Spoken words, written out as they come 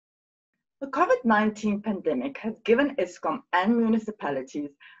The COVID-19 pandemic has given Eskom and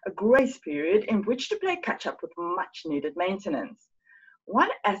municipalities a grace period in which to play catch-up with much-needed maintenance. One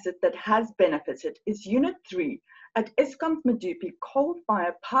asset that has benefited is Unit 3 at Eskom's Medupi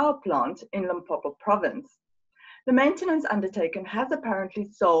coal-fired power plant in Limpopo province. The maintenance undertaken has apparently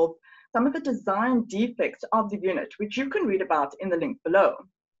solved some of the design defects of the unit, which you can read about in the link below.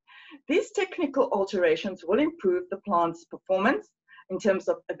 These technical alterations will improve the plant's performance in terms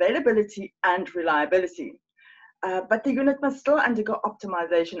of availability and reliability. But the unit must still undergo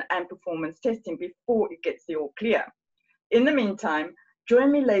optimization and performance testing before it gets the all clear. In the meantime,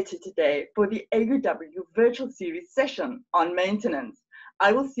 join me later today for the AUW virtual series session on maintenance.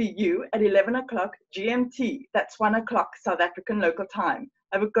 I will see you at 11 o'clock GMT, that's 1 o'clock South African local time.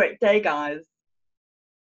 Have a great day, guys.